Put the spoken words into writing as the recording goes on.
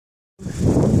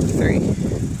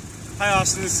Hi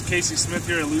Austin, this is Casey Smith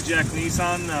here at Lujack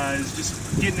Nissan. Is just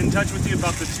getting in touch with you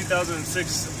about the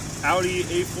 2006 Audi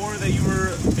A4 that you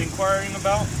were inquiring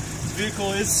about. The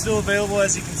vehicle is still available,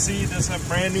 as you can see. It does have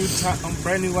brand new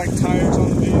like tires on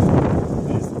the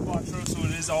vehicle. It is the Quattro, so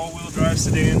it is all-wheel drive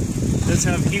sedan. It does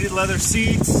have heated leather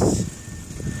seats,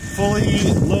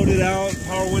 fully loaded out,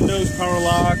 power windows, power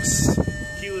locks,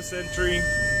 keyless entry,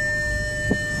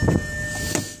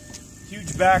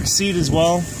 huge back seat as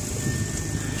well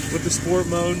with the sport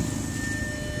mode.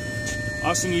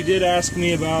 Austin, you did ask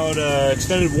me about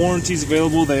extended warranties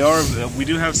available. We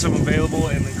do have some available,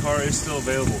 and the car is still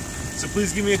available. So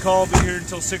please give me a call. I'll be here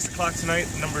until 6 o'clock tonight.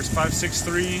 The number is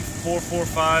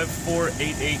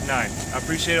 563-445-4889. I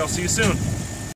appreciate it. I'll see you soon.